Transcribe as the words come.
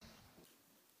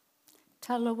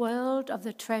Tell the world of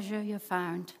the treasure you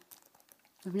found.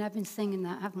 We've now been singing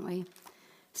that, haven't we?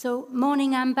 So,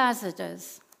 morning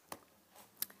ambassadors.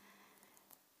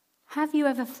 Have you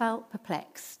ever felt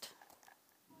perplexed?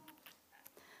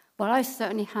 Well, I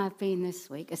certainly have been this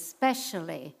week,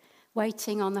 especially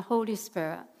waiting on the Holy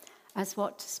Spirit as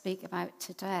what to speak about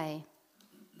today.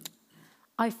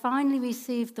 I finally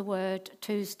received the word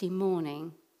Tuesday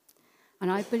morning,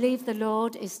 and I believe the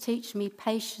Lord is teaching me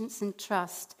patience and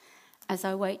trust as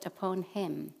I wait upon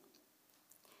him.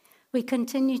 We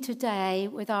continue today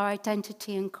with our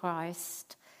identity in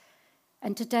Christ,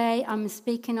 and today I'm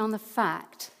speaking on the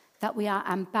fact that we are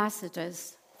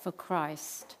ambassadors for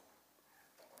Christ.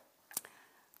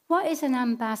 What is an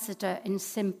ambassador in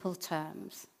simple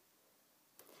terms?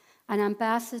 An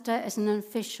ambassador is an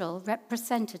official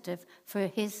representative for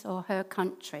his or her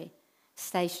country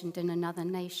stationed in another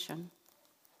nation.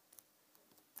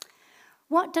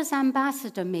 What does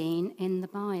ambassador mean in the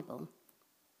Bible?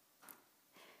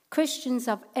 Christians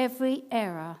of every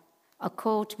era are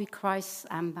called to be Christ's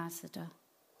ambassador.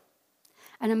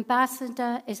 An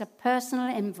ambassador is a personal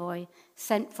envoy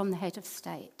sent from the head of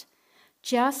state,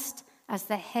 just as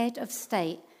the head of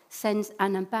state sends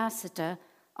an ambassador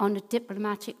on a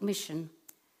diplomatic mission.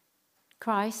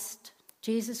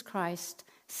 Jesus Christ,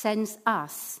 sends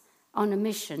us on a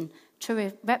mission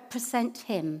to represent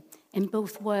him in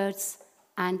both words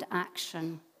and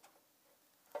action.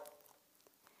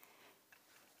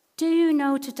 Do you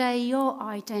know today your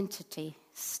identity,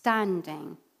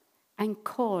 standing, and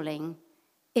calling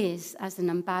is as an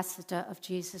ambassador of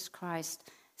Jesus Christ,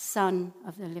 Son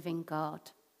of the living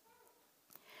God,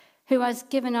 who has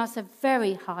given us a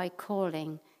very high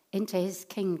calling into his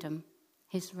kingdom,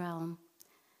 his realm.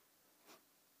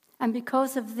 And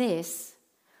because of this,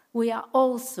 we are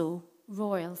also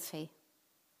royalty,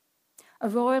 a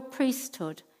royal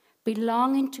priesthood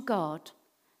belonging to God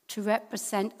to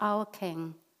represent our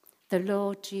King, the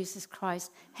Lord Jesus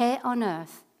Christ, here on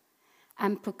earth,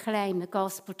 and proclaim the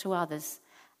gospel to others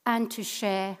and to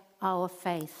share our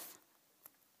faith.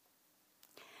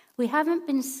 We haven't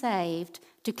been saved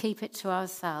to keep it to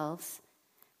ourselves.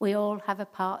 We all have a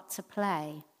part to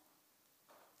play.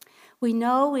 We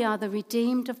know we are the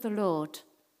redeemed of the Lord,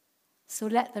 so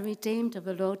let the redeemed of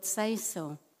the Lord say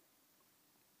so.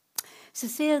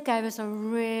 Cecile gave us a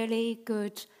really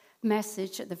good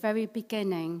message at the very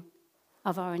beginning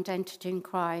of our identity in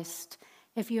Christ.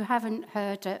 If you haven't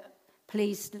heard it,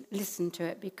 please listen to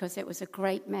it because it was a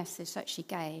great message that she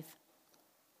gave.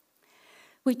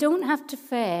 We don't have to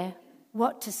fear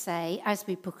what to say as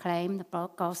we proclaim the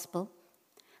gospel,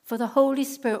 for the Holy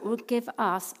Spirit will give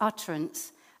us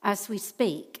utterance as we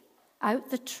speak out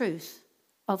the truth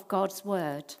of God's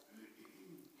word.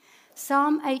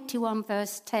 Psalm 81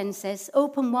 verse 10 says,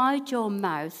 "Open wide your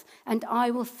mouth and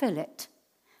I will fill it."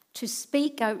 To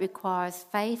speak out requires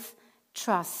faith,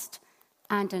 trust,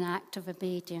 and an act of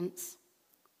obedience.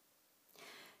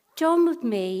 Join with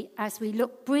me as we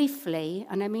look briefly,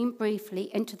 and I mean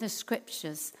briefly, into the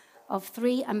scriptures of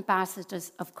three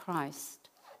ambassadors of Christ.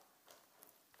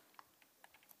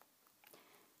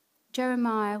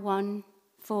 Jeremiah 1,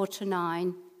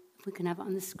 4-9, if we can have it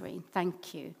on the screen,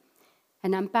 thank you.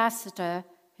 An ambassador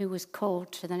who was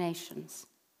called to the nations.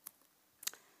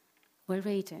 We'll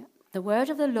read it. The word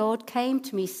of the Lord came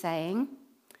to me saying,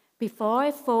 "Before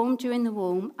I formed you in the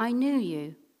womb, I knew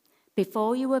you.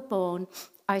 Before you were born,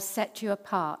 I set you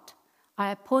apart.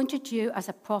 I appointed you as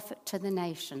a prophet to the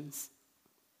nations."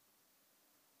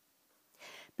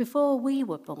 Before we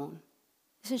were born,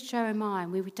 this is Jeremiah,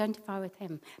 and we identify with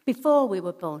him. Before we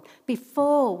were born,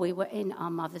 before we were in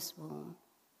our mother's womb,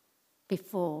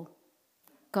 before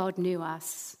God knew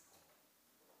us,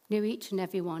 knew each and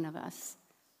every one of us.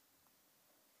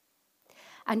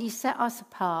 And he set us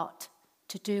apart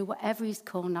to do whatever he's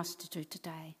calling us to do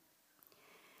today.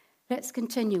 Let's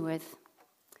continue with,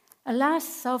 "Alas,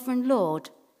 sovereign Lord,"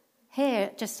 here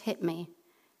it just hit me.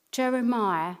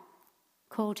 Jeremiah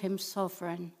called him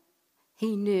sovereign.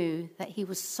 He knew that he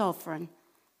was sovereign.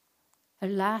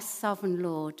 "Alas, sovereign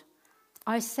Lord,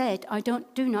 I said, I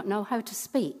do not know how to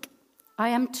speak. I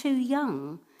am too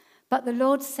young." But the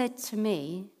Lord said to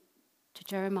me, to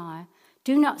Jeremiah,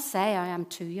 "Do not say I am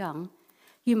too young.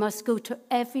 You must go to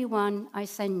everyone I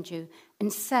send you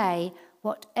and say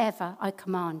whatever I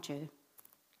command you.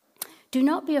 Do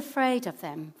not be afraid of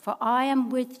them, for I am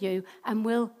with you and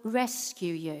will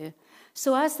rescue you."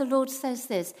 So as the Lord says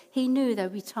this, he knew there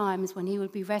would be times when he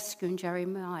would be rescuing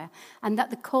Jeremiah and that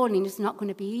the calling is not going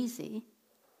to be easy.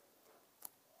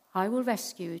 "I will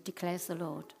rescue you," declares the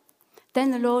Lord.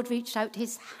 Then the Lord reached out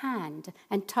his hand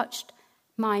and touched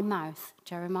my mouth,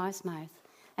 Jeremiah's mouth,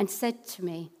 and said to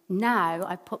me, "Now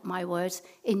I put my words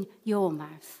in your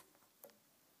mouth."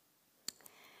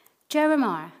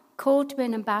 Jeremiah, called to be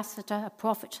an ambassador, a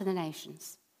prophet to the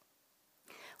nations.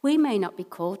 We may not be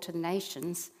called to the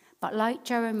nations, but like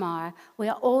Jeremiah, we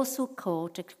are also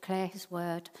called to declare his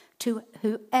word to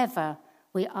whoever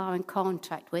we are in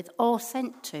contact with or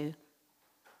sent to,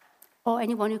 or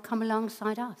anyone who come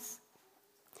alongside us.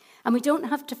 And we don't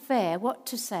have to fear what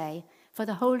to say, for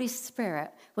the Holy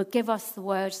Spirit will give us the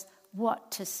words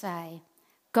what to say.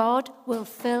 God will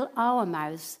fill our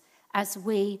mouths as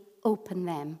we open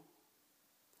them,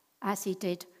 as he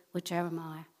did with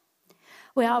Jeremiah.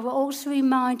 We are also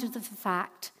reminded of the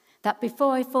fact that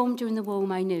before I formed you in the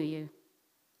womb, I knew you.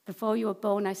 Before you were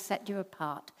born, I set you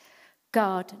apart.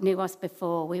 God knew us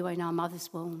before we were in our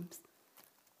mother's wombs.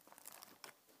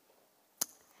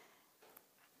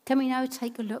 Can we now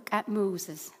take a look at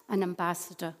Moses, an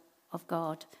ambassador of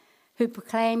God, who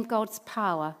proclaimed God's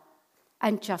power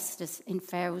and justice in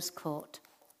Pharaoh's court?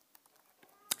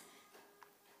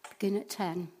 Begin at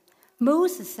 10.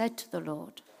 Moses said to the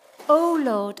Lord, "O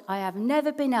Lord, I have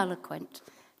never been eloquent,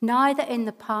 neither in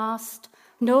the past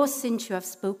nor since you have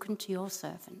spoken to your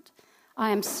servant. I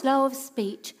am slow of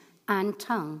speech and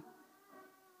tongue."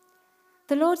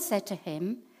 The Lord said to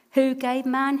him, "Who gave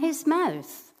man his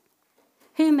mouth?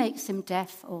 Who makes him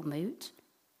deaf or mute?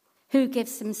 Who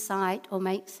gives him sight or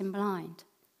makes him blind?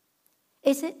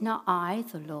 Is it not I,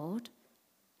 the Lord?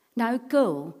 Now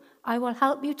go, I will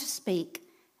help you to speak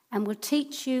and will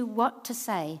teach you what to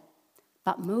say."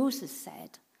 But Moses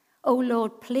said, "O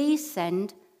Lord, please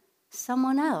send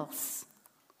someone else."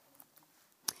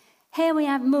 Here we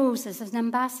have Moses as an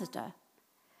ambassador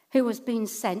who was being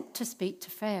sent to speak to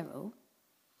Pharaoh.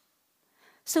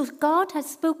 So God had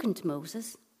spoken to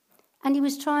Moses, and he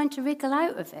was trying to wriggle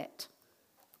out of it,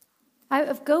 out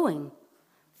of going.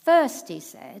 First he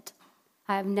said,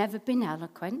 "I have never been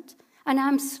eloquent, and I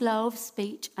am slow of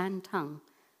speech and tongue,"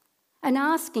 and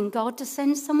asking God to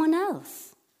send someone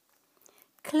else.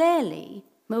 Clearly,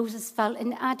 Moses felt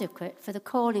inadequate for the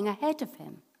calling ahead of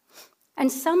him.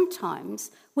 And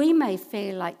sometimes we may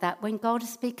feel like that when God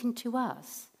is speaking to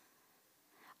us.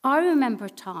 I remember a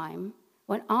time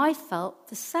when I felt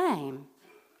the same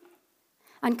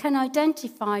and can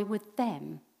identify with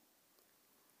them.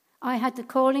 I had the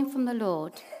calling from the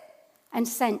Lord and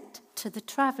sent to the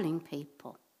travelling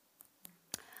people.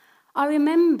 I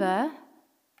remember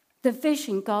the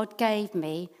vision God gave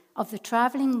me of the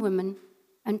travelling women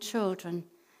and children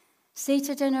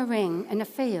seated in a ring in a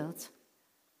field.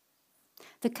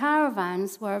 The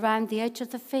caravans were around the edge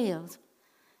of the field,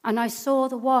 and I saw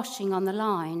the washing on the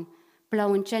line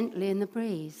blowing gently in the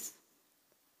breeze.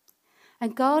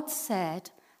 And God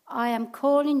said, "I am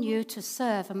calling you to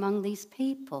serve among these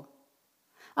people.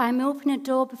 I am opening a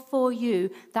door before you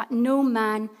that no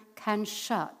man can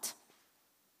shut."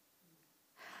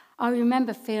 I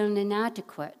remember feeling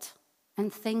inadequate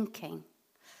and thinking,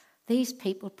 these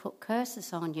people put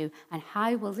curses on you, and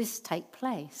how will this take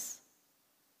place?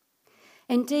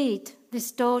 Indeed,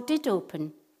 this door did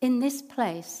open in this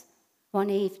place one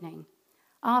evening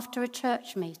after a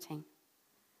church meeting.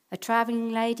 A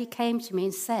travelling lady came to me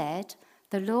and said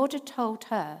the Lord had told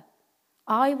her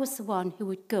I was the one who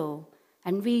would go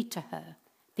and read to her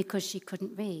because she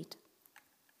couldn't read.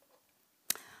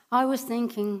 I was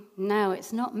thinking, no,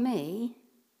 it's not me,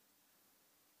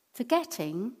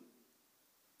 forgetting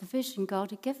the vision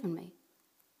God had given me.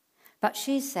 But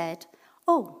she said,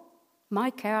 "Oh, my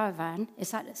caravan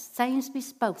is at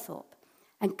Sainsbury's Bowthorpe,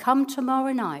 and come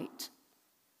tomorrow night."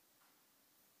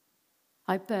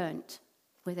 I burnt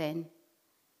within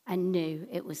and knew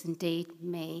it was indeed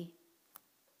me.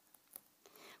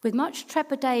 With much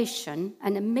trepidation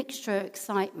and a mixture of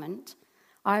excitement,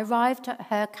 I arrived at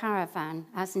her caravan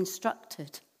as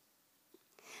instructed.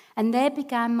 And there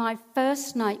began my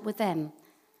first night with them.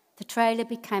 The trailer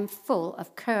became full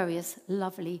of curious,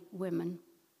 lovely women.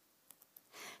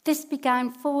 This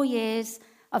began 4 years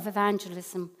of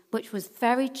evangelism, which was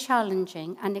very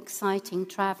challenging and exciting,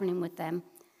 travelling with them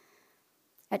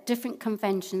at different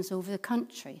conventions over the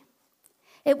country.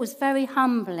 It was very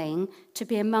humbling to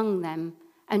be among them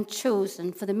and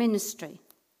chosen for the ministry.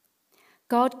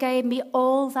 God gave me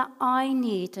all that I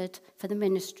needed for the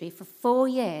ministry for 4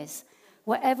 years.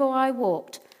 Wherever I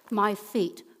walked, my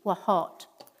feet were hot,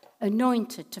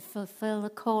 anointed to fulfill the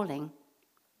calling.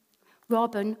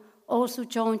 Robin also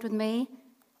joined with me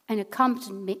and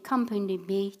accompanied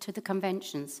me to the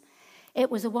conventions.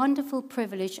 It was a wonderful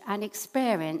privilege and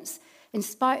experience. In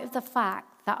spite of the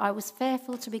fact that I was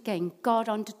fearful to begin, God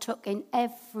undertook in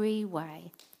every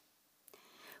way.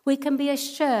 We can be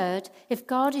assured if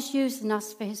God is using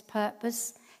us for his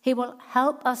purpose, He will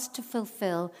help us to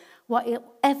fulfill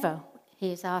whatever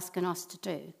he is asking us to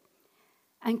do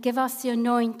and give us the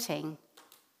anointing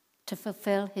to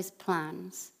fulfill his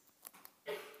plans.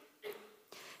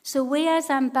 So we as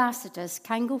ambassadors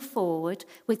can go forward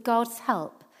with God's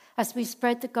help as we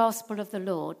spread the gospel of the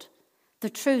Lord, the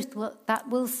truth that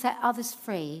will set others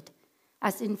free,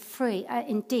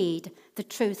 indeed the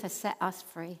truth has set us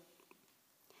free.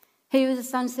 He who the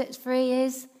Son sets free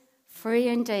is free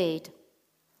indeed.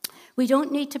 We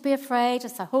don't need to be afraid,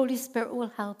 as the Holy Spirit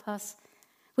will help us.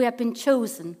 We have been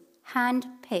chosen,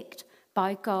 hand-picked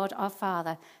by God our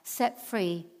Father, set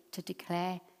free to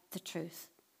declare the truth,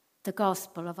 the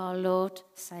gospel of our Lord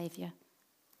Saviour.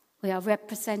 We are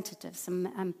representatives and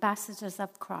ambassadors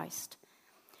of Christ.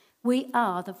 We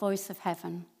are the voice of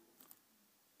heaven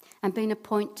and been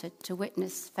appointed to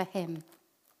witness for him.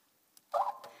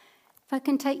 If I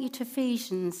can take you to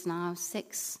Ephesians now,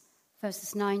 6,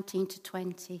 verses 19 to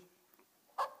 20.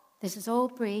 This is all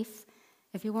brief.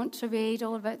 If you want to read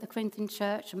all about the Corinthian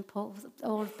church and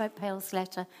all about Paul's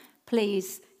letter,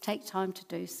 please take time to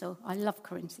do so. I love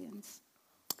Corinthians.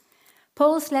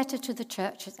 Paul's letter to the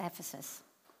church at Ephesus.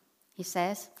 He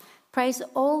says, pray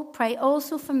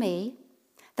also for me,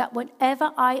 that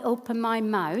whenever I open my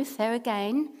mouth, there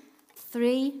again,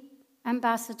 3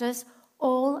 ambassadors,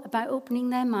 all about opening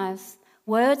their mouths,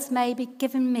 words may be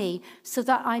given me, so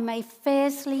that I may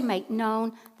fiercely make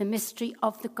known the mystery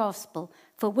of the gospel,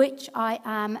 for which I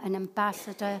am an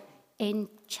ambassador in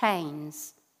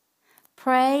chains.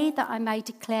 Pray that I may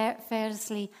declare it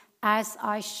fearlessly as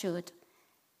I should.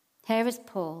 Here is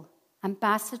Paul,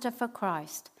 ambassador for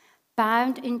Christ,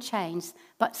 bound in chains,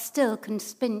 but still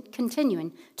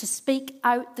continuing to speak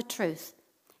out the truth.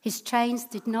 His chains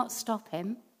did not stop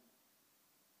him.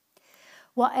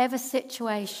 Whatever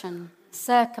situation,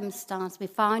 circumstance we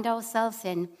find ourselves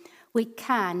in, we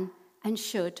can and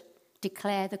should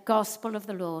declare the gospel of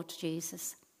the Lord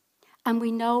Jesus. And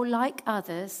we know, like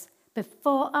others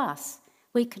before us,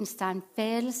 we can stand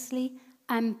fearlessly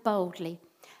and boldly.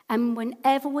 And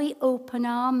whenever we open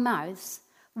our mouths,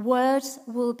 words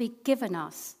will be given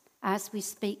us as we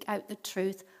speak out the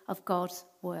truth of God's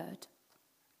word.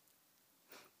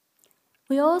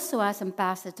 We also, as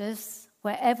ambassadors,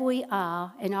 wherever we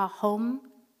are, in our home,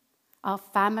 our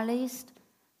families,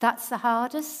 that's the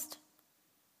hardest.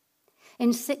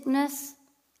 In sickness,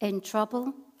 in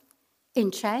trouble,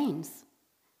 in chains.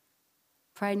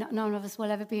 Pray none of us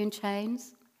will ever be in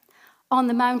chains. On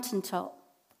the mountaintop,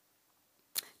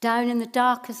 down in the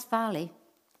darkest valley,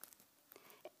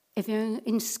 if you're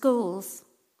in schools,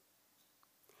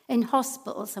 in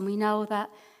hospitals, and we know that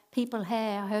people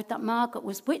here, I heard that Margaret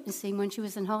was witnessing when she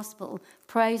was in hospital.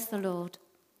 Praise the Lord.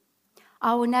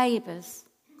 Our neighbours,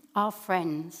 our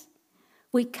friends,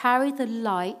 we carry the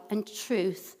light and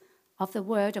truth of the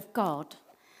word of God.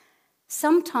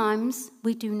 Sometimes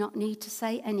we do not need to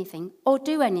say anything or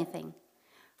do anything,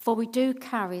 for we do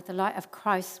carry the light of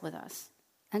Christ with us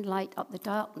and light up the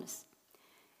darkness.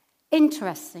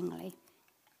 Interestingly,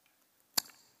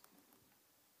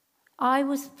 I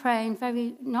was praying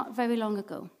not very long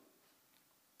ago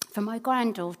for my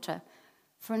granddaughter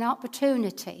for an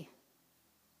opportunity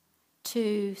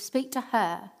to speak to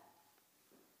her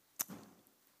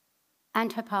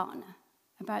and her partner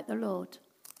about the Lord.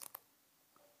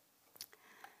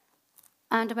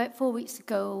 And about 4 weeks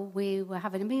ago, we were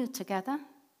having a meal together,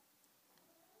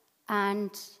 and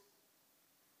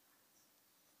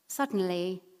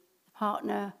suddenly the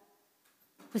partner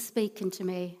was speaking to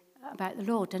me about the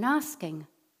Lord and asking.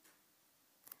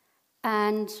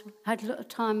 And had a little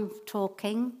time of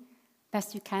talking,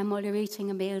 best you can, while you're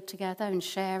eating a meal together and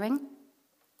sharing.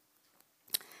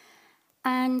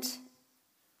 And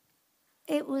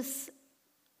it was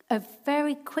a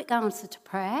very quick answer to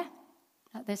prayer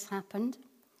that this happened.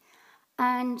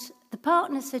 And the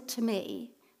partner said to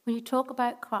me, when you talk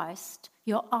about Christ,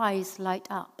 your eyes light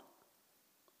up.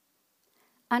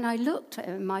 And I looked at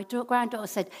him, my granddaughter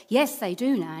said, yes, they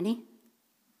do, Nanny.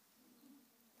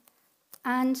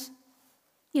 And,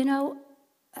 you know,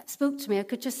 that spoke to me. I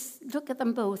could just look at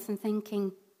them both and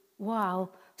thinking,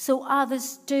 wow, so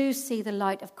others do see the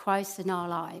light of Christ in our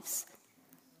lives.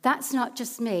 That's not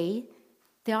just me.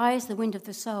 The eye is the wind of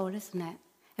the soul, isn't it?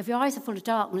 If your eyes are full of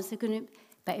darkness, they're going to...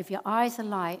 But if your eyes are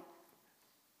light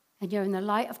and you're in the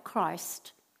light of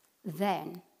Christ,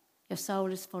 then your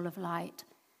soul is full of light.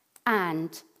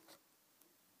 And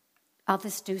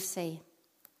others do see.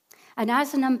 And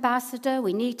as an ambassador,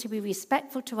 we need to be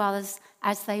respectful to others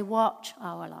as they watch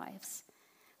our lives.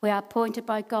 We are appointed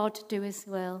by God to do his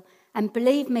will. And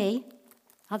believe me,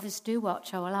 others do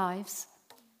watch our lives.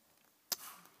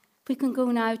 We can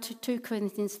go now to 2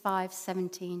 Corinthians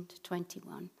 5:17 to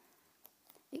 21.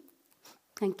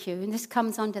 Thank you. And this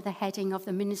comes under the heading of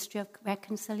the ministry of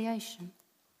reconciliation.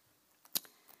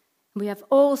 We have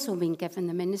also been given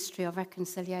the ministry of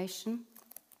reconciliation.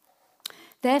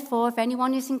 Therefore, if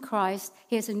anyone is in Christ,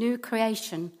 he is a new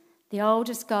creation. The old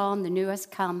is gone, the new has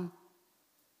come.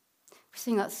 We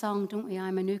sing that song, don't we?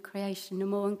 I'm a new creation, no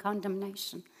more in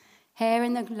condemnation. Here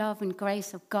in the love and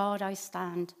grace of God I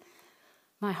stand.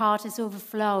 My heart is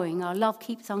overflowing. Our love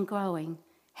keeps on growing.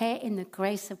 Here in the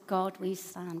grace of God we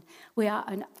stand. We are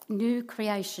a new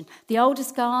creation. The old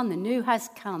is gone, the new has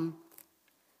come.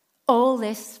 All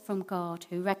this from God,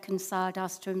 who reconciled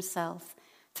us to himself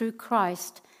through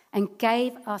Christ and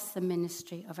gave us the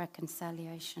ministry of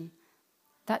reconciliation.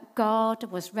 That God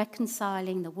was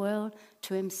reconciling the world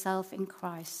to himself in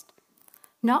Christ,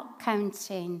 not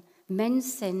counting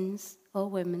men's sins or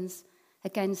women's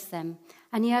against them.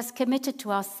 And he has committed to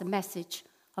us the message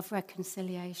of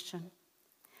reconciliation.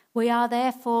 We are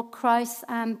therefore Christ's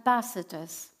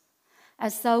ambassadors,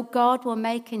 as though God were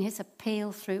making his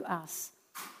appeal through us.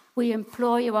 We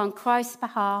implore you on Christ's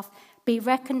behalf, be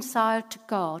reconciled to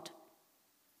God.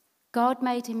 God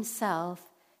made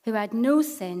himself, who had no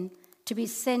sin, to be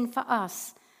sin for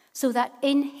us, so that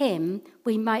in him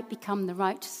we might become the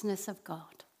righteousness of God.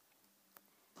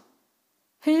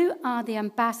 Who are the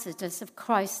ambassadors of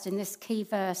Christ in this key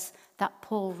verse that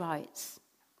Paul writes?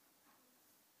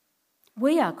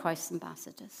 We are Christ's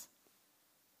ambassadors.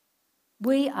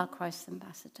 We are Christ's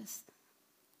ambassadors.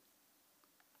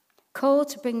 Called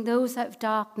to bring those out of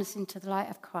darkness into the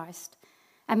light of Christ,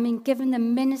 and been given the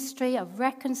ministry of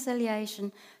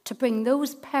reconciliation to bring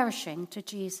those perishing to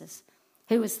Jesus,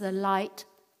 who is the light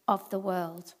of the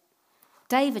world.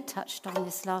 David touched on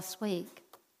this last week.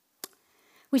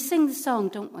 We sing the song,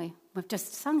 don't we? We've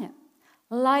just sung it.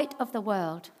 Light of the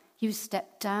world, you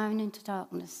stepped down into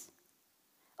darkness,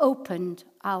 opened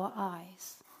our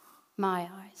eyes, my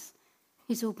eyes.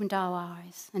 He's opened our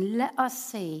eyes and let us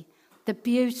see the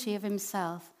beauty of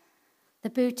himself, the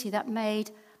beauty that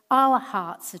made our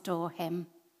hearts adore him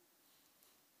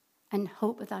and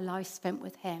hope with our life spent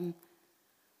with him,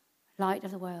 light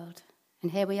of the world.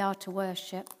 And here we are to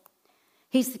worship.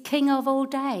 He's the King of all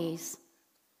days,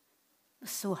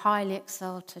 so highly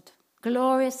exalted,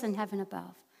 glorious in heaven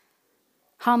above.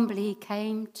 Humbly he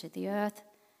came to the earth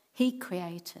he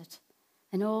created,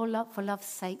 and all love for love's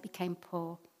sake became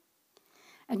poor.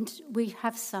 And we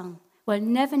have sung, we'll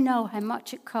never know how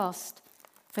much it cost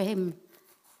for him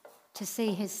to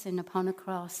see his sin upon a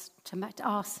cross, to make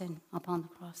our sin upon the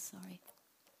cross,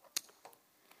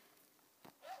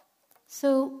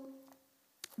 So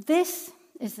this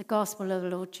is the gospel of the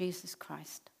Lord Jesus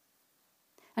Christ,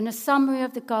 and a summary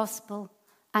of the gospel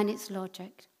and its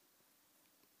logic.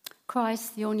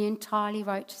 Christ, the only entirely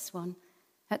righteous one,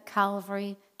 at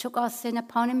Calvary took our sin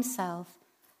upon himself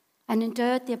and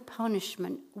endured the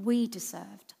punishment we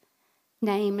deserved,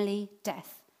 namely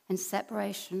death and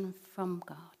separation from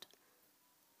God.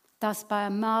 Thus, by a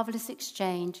marvelous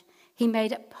exchange, he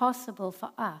made it possible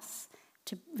for us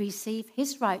to receive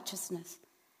his righteousness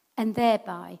and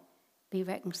thereby be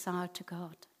reconciled to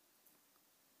God.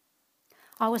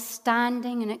 Our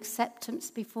standing and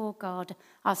acceptance before God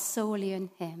are solely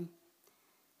in him.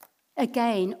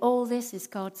 Again, all this is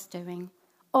God's doing.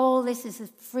 All this is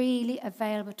freely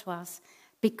available to us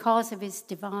because of his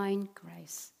divine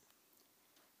grace.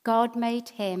 God made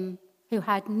him who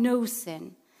had no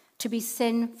sin to be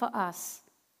sin for us,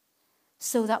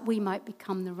 so that we might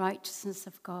become the righteousness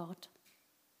of God.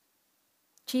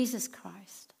 Jesus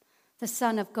Christ, the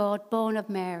Son of God, born of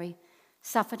Mary,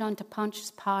 suffered under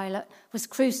Pontius Pilate, was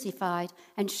crucified,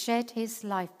 and shed his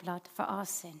lifeblood for our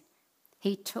sin.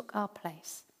 He took our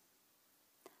place,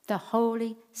 the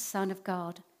Holy Son of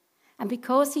God. And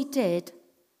because he did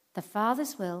the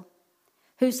Father's will,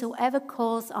 whosoever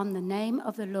calls on the name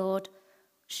of the Lord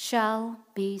shall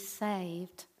be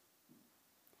saved.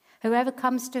 Whoever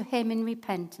comes to him in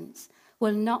repentance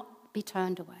will not be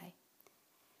turned away.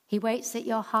 He waits at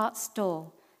your heart's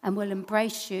door and will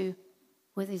embrace you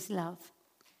with his love.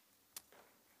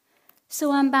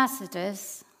 So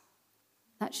ambassadors,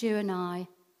 that's you and I,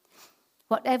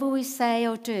 whatever we say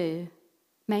or do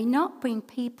may not bring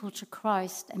people to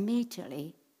Christ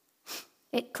immediately.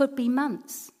 It could be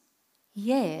months,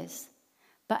 years,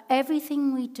 but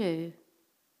everything we do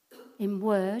in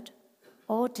word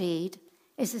or deed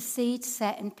is a seed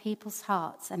set in people's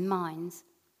hearts and minds.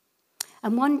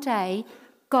 And one day,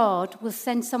 God will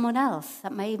send someone else,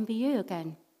 that may even be you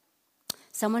again,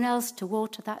 someone else to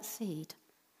water that seed.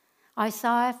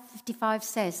 Isaiah 55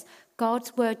 says,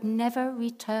 God's word never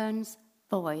returns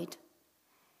void.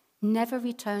 never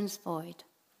returns void,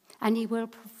 and he will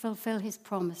fulfill his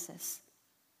promises.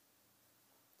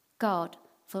 God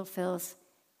fulfills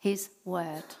his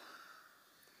word.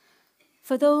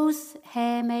 For those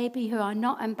here maybe who are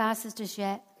not ambassadors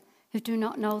yet, who do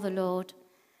not know the Lord,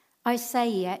 I say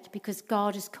yet because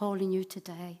God is calling you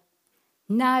today.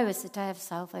 Now is the day of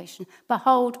salvation.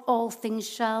 Behold, all things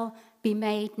shall be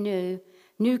made new.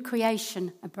 New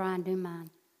creation, a brand new man.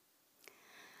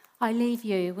 I leave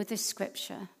you with this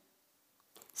scripture.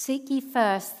 Seek ye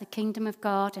first the kingdom of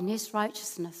God and his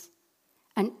righteousness,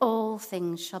 and all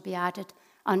things shall be added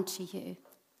unto you.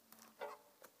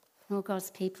 And all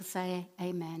God's people say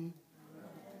amen.